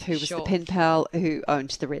Gilmouth, who was the pen pal who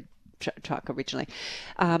owned the red truck originally.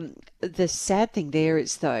 The sad thing there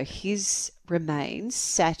is, though, his remains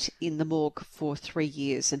sat in the morgue for 3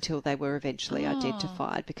 years until they were eventually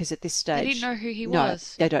identified, because at this stage They didn't know who he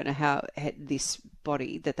was. They don't know how this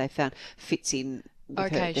body that they found fits in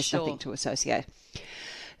with her. There's nothing to associate.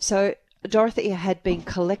 So Dorothea had been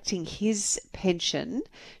collecting his pension.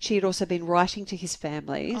 She had also been writing to his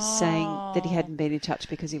family saying that he hadn't been in touch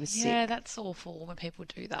because he was sick. Yeah, that's awful when people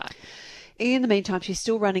do that. In the meantime, she's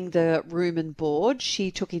still running the room and board. She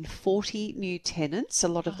took in 40 new tenants. A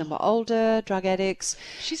lot of them were older, drug addicts.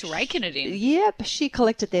 She's raking it in. Yep. She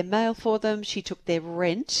collected their mail for them. She took their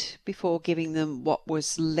rent before giving them what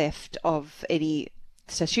was left of any.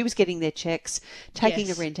 So she was getting their checks, taking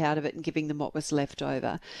the rent out of it and giving them what was left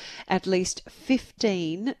over. At least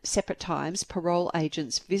 15 separate times, parole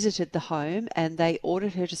agents visited the home, and they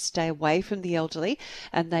ordered her to stay away from the elderly,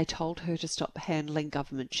 and they told her to stop handling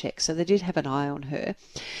government checks. So they did have an eye on her.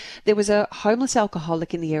 There was a homeless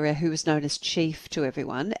alcoholic in the area who was known as Chief to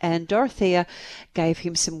everyone, and Dorothea gave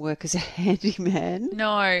him some work as a handyman.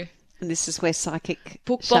 No. And this is where psychic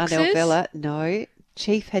Book Chanel boxes? Vella, no,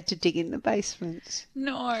 Chief had to dig in the basement.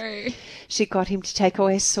 No. She got him to take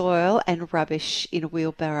away soil and rubbish in a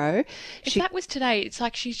wheelbarrow. If that was today, it's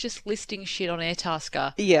like she's just listing shit on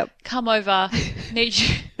Airtasker. Yep. Come over,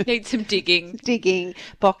 need some digging. Digging,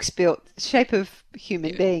 box built, shape of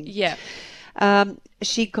human being. Yeah.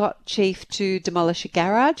 She got Chief to demolish a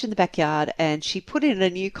garage in the backyard, and she put in a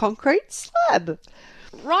new concrete slab.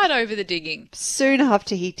 Right over the digging. Soon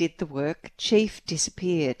after he did the work, Chief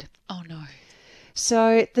disappeared. Oh, no.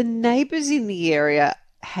 So the neighbours in the area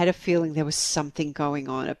had a feeling there was something going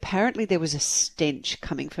on. Apparently there was a stench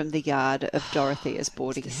coming from the yard of Dorothea's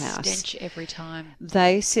boarding house. Stench every time.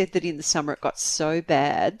 They said that in the summer it got so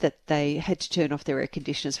bad that they had to turn off their air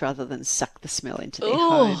conditioners rather than suck the smell into their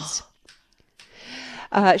homes.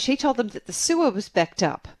 She told them that the sewer was backed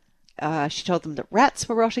up. She told them that rats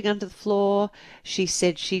were rotting under the floor. She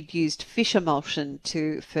said she'd used fish emulsion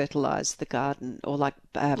to fertilise the garden, or like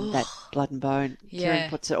that Blood and Bone. Yeah. Kieran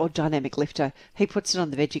puts it, or Dynamic Lifter. He puts it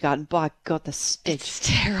on the veggie garden. By God, the stench. It's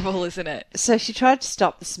terrible, isn't it? So she tried to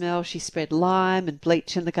stop the smell. She spread lime and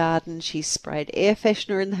bleach in the garden. She sprayed air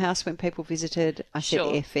freshener in the house when people visited. I said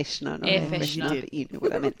air freshener, not air freshener, but you knew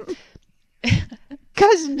what I meant.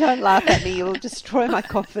 Cousin, don't laugh at me. You'll destroy my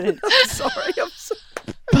confidence. Sorry, I'm sorry.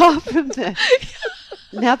 Apart from the...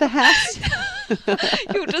 Now the house...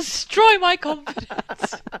 You'll destroy my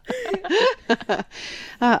confidence.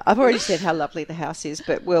 I've already said how lovely the house is,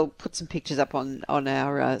 but we'll put some pictures up on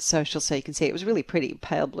our social so you can see. It was really pretty,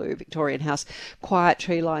 pale blue Victorian house, quiet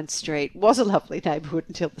tree-lined street. Was a lovely neighbourhood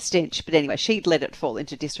until the stench. But anyway, she'd let it fall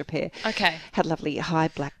into disrepair. Okay. Had lovely high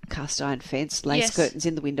black cast iron fence, lace curtains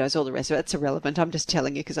in the windows, all the rest of it. It's irrelevant. I'm just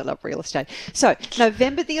telling you because I love real estate. So,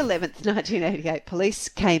 November the 11th, 1988, police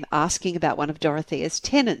came asking about one of Dorothea's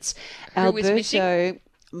tenants, Alberto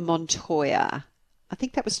Montoya. I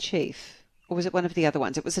think that was chief. Or was it one of the other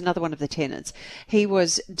ones? It was another one of the tenants. He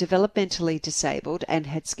was developmentally disabled and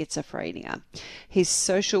had schizophrenia. His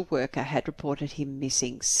social worker had reported him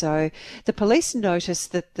missing. So the police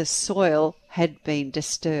noticed that the soil had been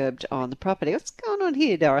disturbed on the property. What's going on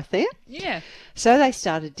here, Dorothea? Yeah. So they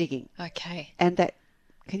started digging. Okay. And that...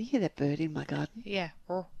 Can you hear that bird in my garden? Yeah.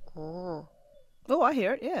 Oh, I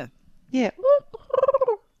hear it, yeah. Yeah.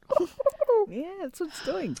 Yeah, that's what it's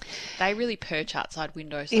doing. They really perch outside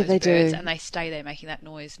windows, Yeah, those they birds, do. and they stay there making that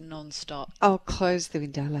noise non-stop. I'll close the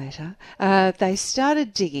window later. They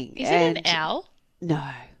started digging. Is it an owl? No.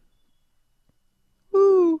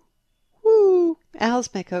 Woo, woo. Owls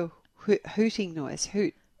make a hooting noise.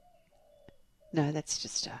 Hoot. No, that's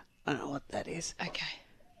just I don't know what that is. Okay.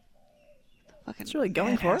 It's really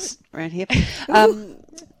going for it. Around here.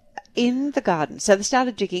 In the garden. So they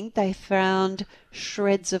started digging. They found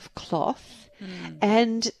shreds of cloth.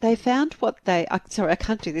 And they found what they... sorry, I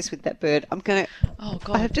can't do this with that bird. I'm going to... Oh,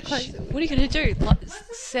 God. I have to close it. What are you going to do? Like,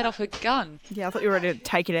 set off a gun? Yeah, I thought you were ready to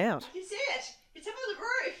take it out. It's it. It's up on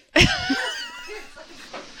the roof.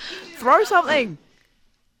 Throw something.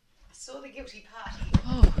 I saw the guilty party.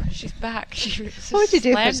 Oh, she's back. She just What would you do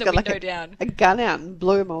if slammed it's the got window like down. a gun out and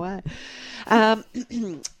blew him away?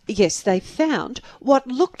 Yes, they found what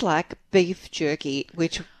looked like beef jerky,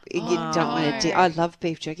 which you don't want to dig. I love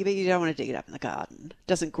beef jerky, but you don't want to dig it up in the garden. It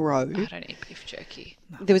doesn't grow. I don't eat beef jerky.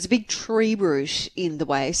 There was a big tree root in the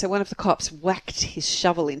way, so one of the cops whacked his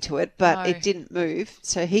shovel into it, but it didn't move.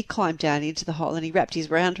 So he climbed down into the hole and he wrapped his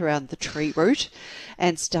round around the tree root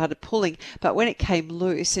and started pulling. But when it came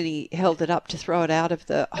loose and he held it up to throw it out of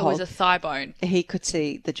the hole, It was a thigh bone. he could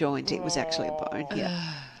see the joint. It was actually a bone.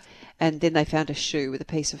 Yeah. And then they found a shoe with a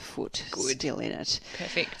piece of foot still in it.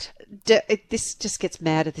 Perfect. This just gets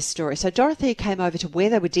mad at this story. So Dorothea came over to where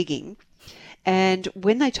they were digging, and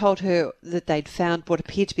when they told her that they'd found what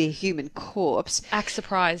appeared to be a human corpse, Act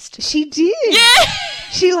surprised. she did. Yeah!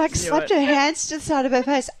 She slapped her hands to the side of her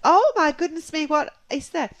face. Oh my goodness me, what is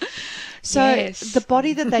that? So the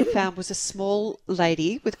body that they found was a small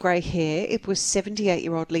lady with grey hair. It was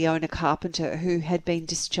 78-year-old Leona Carpenter, who had been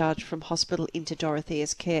discharged from hospital into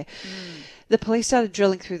Dorothea's care. The police started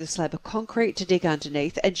drilling through the slab of concrete to dig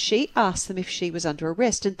underneath, and she asked them if she was under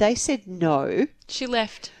arrest, and they said no. She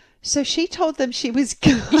left. So she told them she was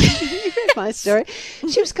going... You read my story.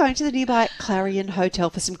 She was going to the nearby Clarion Hotel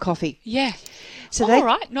for some coffee. Yeah. So all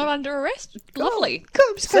right, not under arrest. Lovely.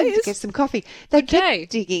 I'm just going to get some coffee. They Okay.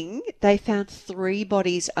 kept digging. They found 3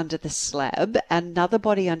 bodies under the slab, another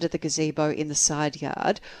body under the gazebo in the side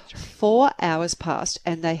yard. 4 hours passed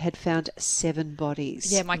and they had found 7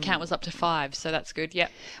 bodies. Yeah, my count was up to 5, so that's good.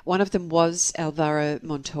 Yep. One of them was Alvaro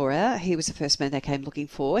Montoya. He was the first man they came looking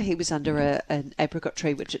for. He was under an apricot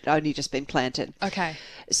tree which had only just been planted. Okay.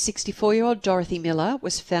 64-year-old Dorothy Miller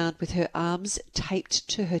was found with her arms taped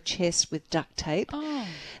to her chest with duct tape. Oh.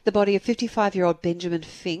 The body of 55-year-old Benjamin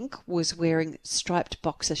Fink was wearing striped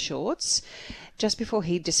boxer shorts. Just before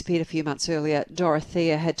he disappeared a few months earlier,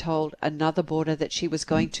 Dorothea had told another boarder that she was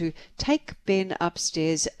going to take Ben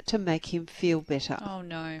upstairs to make him feel better. Oh,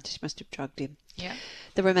 no. She must have drugged him. Yeah.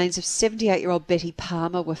 The remains of 78-year-old Betty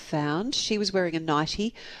Palmer were found. She was wearing a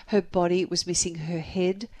nightie. Her body was missing her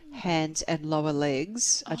head, hands and lower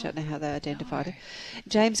legs. I don't know how they identified her.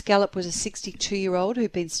 James Gallup was a 62-year-old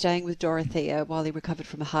who'd been staying with Dorothea while he recovered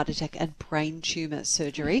from a heart attack and brain tumour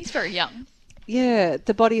surgery. He's very young. Yeah,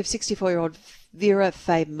 the body of 64-year-old Vera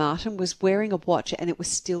Faye Martin was wearing a watch and it was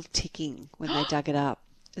still ticking when they dug it up.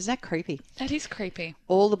 Isn't that creepy? That is creepy.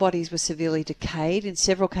 All the bodies were severely decayed. In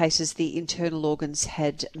several cases, the internal organs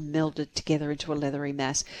had melded together into a leathery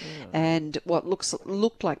mass, and what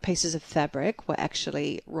looked like pieces of fabric were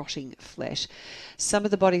actually rotting flesh. Some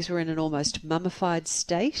of the bodies were in an almost mummified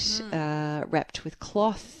state, wrapped with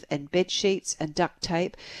cloth and bed sheets and duct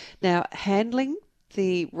tape. Now, handling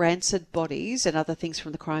the rancid bodies and other things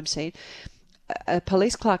from the crime scene, a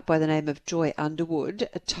police clerk by the name of Joy Underwood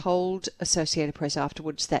told Associated Press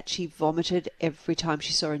afterwards that she vomited every time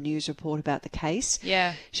she saw a news report about the case.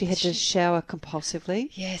 Yeah. She had to shower compulsively.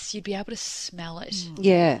 Yes, you'd be able to smell it.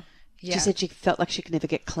 Yeah. Yeah. She said she felt like she could never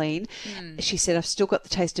get clean. She said, I've still got the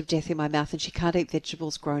taste of death in my mouth, and she can't eat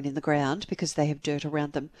vegetables grown in the ground because they have dirt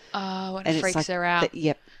around them. Oh, and it freaks her out.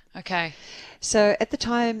 Yep. Okay. So at the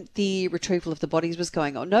time the retrieval of the bodies was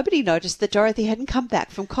going on, nobody noticed that Dorothy hadn't come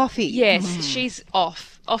back from coffee. Yes, she's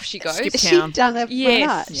off. Off she goes. Skip town. She'd done a Yes.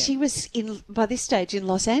 runner. Yeah. She was by this stage in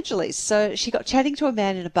Los Angeles. So she got chatting to a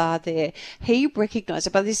man in a bar there. He recognised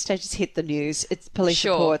her. By this stage it's hit the news. It's police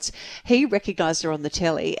reports. He recognised her on the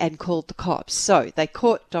telly and called the cops. So they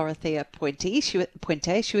caught Dorothea Puente.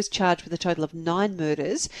 She was charged with a total of 9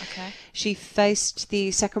 murders. Okay. She faced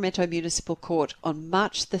the Sacramento Municipal Court on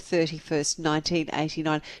March the 31st,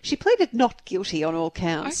 1989. She pleaded not guilty on all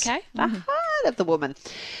counts. Okay. The heart of the woman.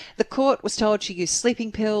 The court was told she used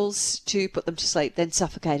sleeping pills to put them to sleep, then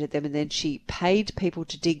suffocated them, and then she paid people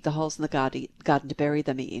to dig the holes in the garden to bury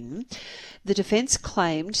them in. The defence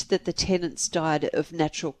claimed that the tenants died of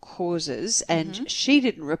natural causes, and she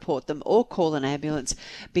didn't report them or call an ambulance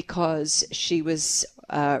because she was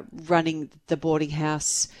running the boarding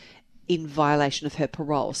house in violation of her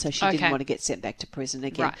parole, so she didn't want to get sent back to prison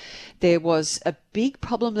again. Right. There was a big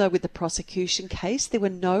problem, though, with the prosecution case. There were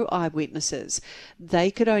no eyewitnesses.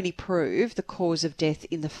 They could only prove the cause of death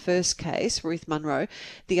in the first case, Ruth Munro.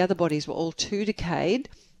 The other bodies were all too decayed.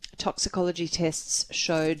 Toxicology tests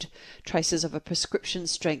showed traces of a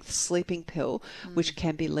prescription-strength sleeping pill, which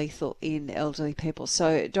can be lethal in elderly people.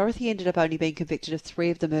 So Dorothy ended up only being convicted of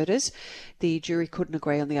 3 of the murders. The jury couldn't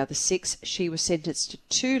agree on the other 6. She was sentenced to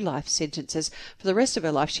 2 life sentences. For the rest of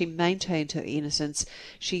her life, she maintained her innocence.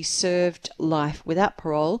 She served life without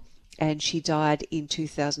parole, and she died in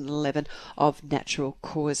 2011 of natural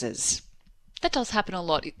causes. That does happen a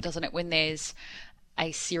lot, doesn't it, when there's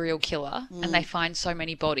a serial killer and they find so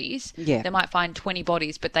many bodies. Yeah. They might find 20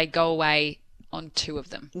 bodies, but they go away on 2 of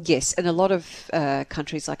them. Yes, and a lot of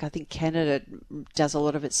countries, like I think Canada, does a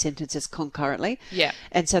lot of its sentences concurrently. Yeah.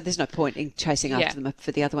 And so there's no point in chasing after them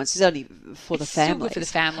for the other ones. It's only for the It's still families. good for the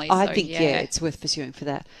families, I though, think, yeah. it's worth pursuing for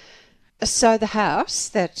that. So the house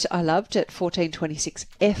that I loved at 1426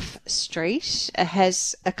 F Street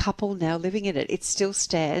has a couple now living in it. It still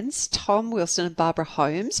stands, Tom Wilson and Barbara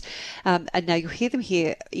Holmes. And now you'll hear them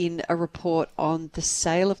here in a report on the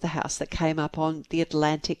sale of the house that came up on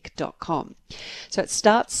theatlantic.com. So it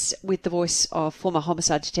starts with the voice of former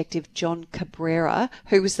homicide detective John Cabrera,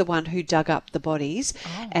 who was the one who dug up the bodies.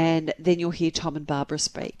 And then you'll hear Tom and Barbara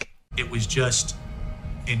speak. It was just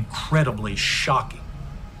incredibly shocking.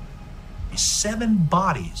 7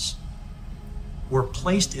 bodies were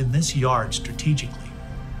placed in this yard strategically.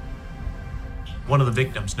 One of the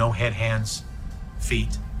victims, no head, hands,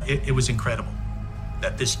 feet. It was incredible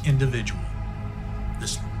that this individual,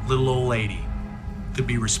 this little old lady, could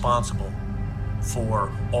be responsible for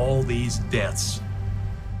all these deaths.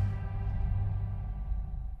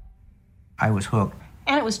 I was hooked.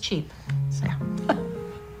 And it was cheap. So.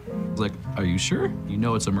 Like, are you sure? You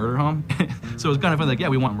know it's a murder home? So it was kind of fun, like, yeah,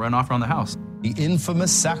 we want to run off around the house. The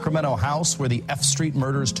infamous Sacramento house where the F Street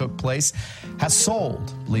murders took place has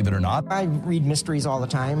sold, believe it or not. I read mysteries all the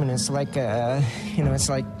time, and it's like, it's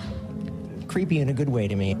like creepy in a good way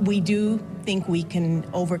to me. We do think we can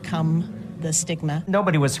overcome the stigma.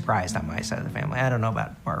 Nobody was surprised on my side of the family. I don't know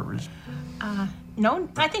about Barbara's. No,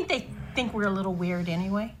 I think they think we're a little weird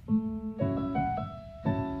anyway.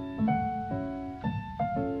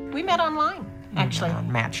 We met online, actually.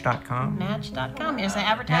 On Match.com. Match.com. There's an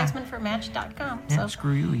advertisement for Match.com. Yeah, So.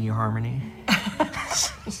 screw you, eHarmony.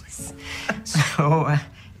 So,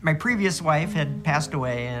 my previous wife had passed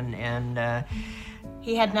away, and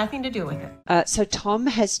He had nothing to do with it. So Tom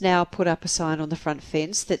has now put up a sign on the front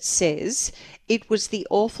fence that says, It was the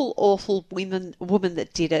awful, awful woman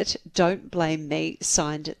that did it. Don't blame me.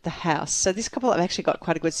 Signed the house. So this couple have actually got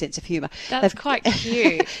quite a good sense of humour. That's quite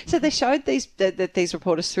cute. So they showed these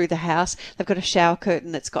reporters through the house. They've got a shower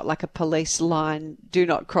curtain that's got like a police line, do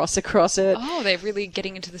not cross across it. Oh, they're really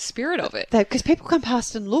getting into the spirit of it. Because people come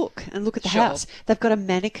past and look at the house. They've got a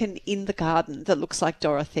mannequin in the garden that looks like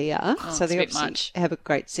Dorothea. So they obviously have a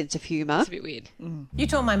great sense of humour. It's a bit weird. You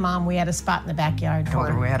told my mom we had a spot in the backyard for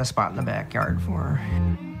her. We had a spot in the backyard for her.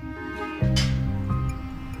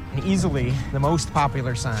 Easily the most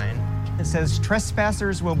popular sign. It says,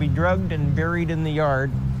 trespassers will be drugged and buried in the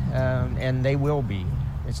yard, and they will be.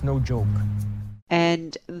 It's no joke.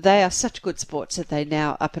 And they are such good sports that they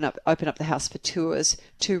now open up the house for tours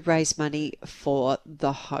to raise money for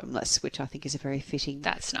the homeless, which I think is a very fitting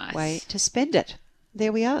way to spend it.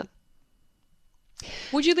 There we are.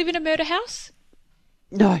 Would you live in a murder house?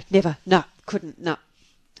 No, never. No, couldn't. No.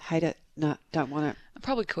 Hate it. No, don't want it. I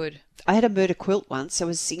probably could. I had a murder quilt once. I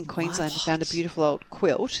was in Queensland and found a beautiful old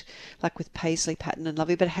quilt, like with paisley pattern and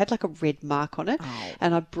lovely, but it had like a red mark on it. Oh.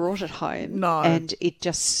 And I brought it home. No. And it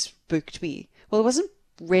just spooked me. Well, it wasn't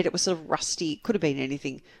red. It was sort of rusty. It could have been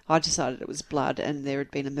anything. I decided it was blood and there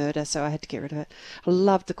had been a murder, so I had to get rid of it. I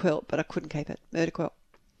loved the quilt, but I couldn't keep it. Murder quilt.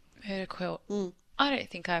 Murder quilt. I don't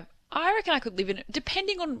think I reckon I could live in it,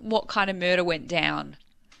 depending on what kind of murder went down.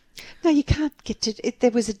 No, you can't get to it.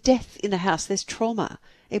 There was a death in the house. There's trauma.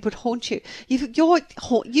 It would haunt you.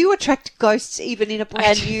 You attract ghosts even in a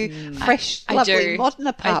brand new, fresh, lovely, modern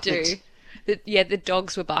apartment. I do. The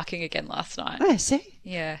dogs were barking again last night. Oh, see?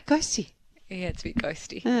 Yeah. Ghosty. Yeah, it's a bit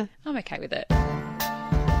ghosty. Yeah. I'm okay with it.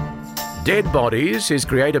 Dead Bodies is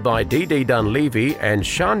created by Dee Dunleavy and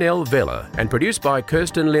Chanel Vella and produced by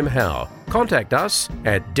Kirsten Lim Howe. Contact us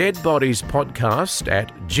at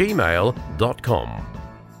deadbodiespodcast@gmail.com.